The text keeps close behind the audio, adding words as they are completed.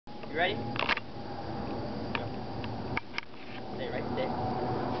You ready? Go. Stay right there.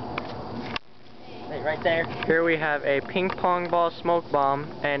 Stay right there. Here we have a ping pong ball smoke bomb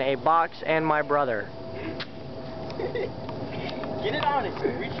and a box and my brother. Get it on it.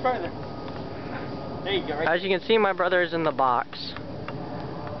 Reach further. There you go. Right. As you can see, my brother is in the box.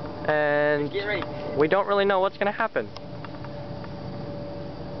 And Get ready. we don't really know what's going to happen.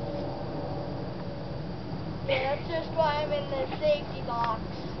 Yeah, that's just why I'm in the safety box.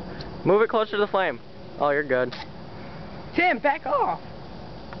 Move it closer to the flame. Oh, you're good. Tim, back off!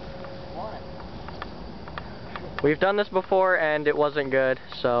 We've done this before and it wasn't good,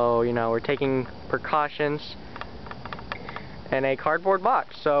 so, you know, we're taking precautions in a cardboard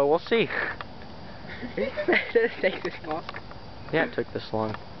box, so we'll see. Did it take this long? Yeah, it took this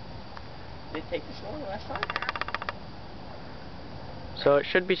long. Did it take this long last time? So it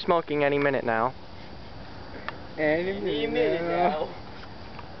should be smoking any minute now. Any minute now.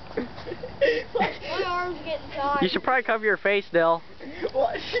 My arm's getting tired. You should probably cover your face, Dill.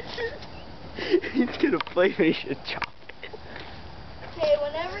 What? He's gonna play me, should chop it. Okay,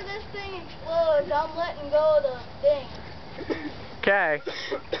 whenever this thing explodes, I'm letting go of the thing. Okay.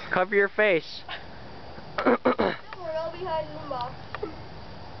 Cover your face. Don't worry, I'll be hiding in the box.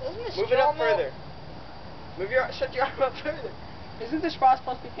 Move it up further. Shut your arm up further. Isn't the straw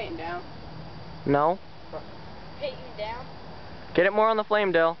supposed to be painted down? No. Paint you down. Get it more on the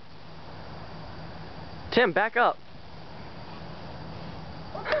flame, Dill. Tim, back up.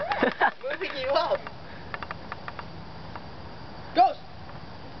 Moving you up. Ghost!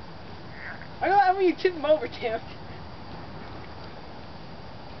 I don't know how you tip him over, Tim.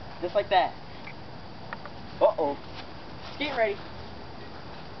 Just like that. Uh-oh. It's getting ready.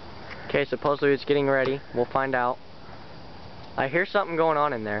 Okay, supposedly it's getting ready. We'll find out. I hear something going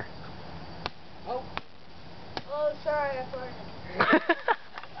on in there. Oh. Oh, sorry, I farted.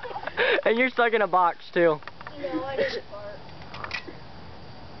 And you're stuck in a box, too. No, I didn't fart.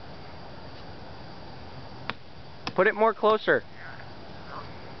 Put it more closer.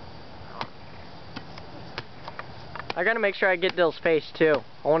 I gotta make sure I get Dill's face, too.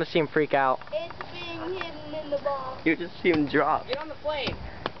 I want to see him freak out. It's being hidden in the box. You just see him drop. Get on the flame.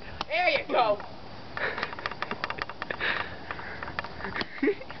 There you go.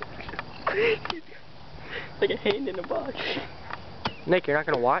 Like a hand in a box. Nick, you're not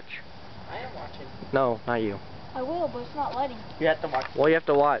gonna watch? I am watching. No, not you. I will, but it's not letting. You have to watch. Well, you have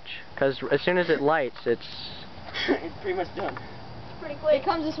to watch, because as soon as it lights, it's... It's pretty much done. It's pretty quick. If it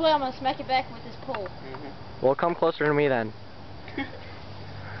comes this way, I'm going to smack it back with this pole. Well, come closer to me then.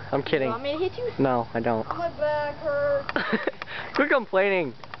 I'm kidding. You want me to hit you? No, I don't. My back hurts. Quit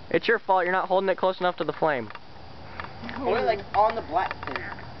complaining. It's your fault. You're not holding it close enough to the flame. Hold it like on the black thing.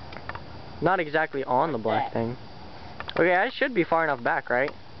 Not exactly on the black thing. Okay, I should be far enough back,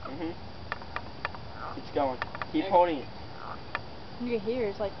 right? It's going. Keep holding it. You can hear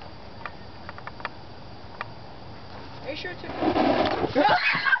it's like... Are you sure it's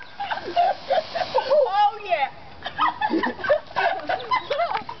Oh yeah!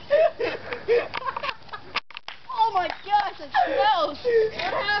 Oh my gosh, it smells!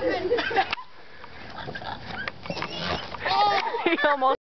 What happened? He almost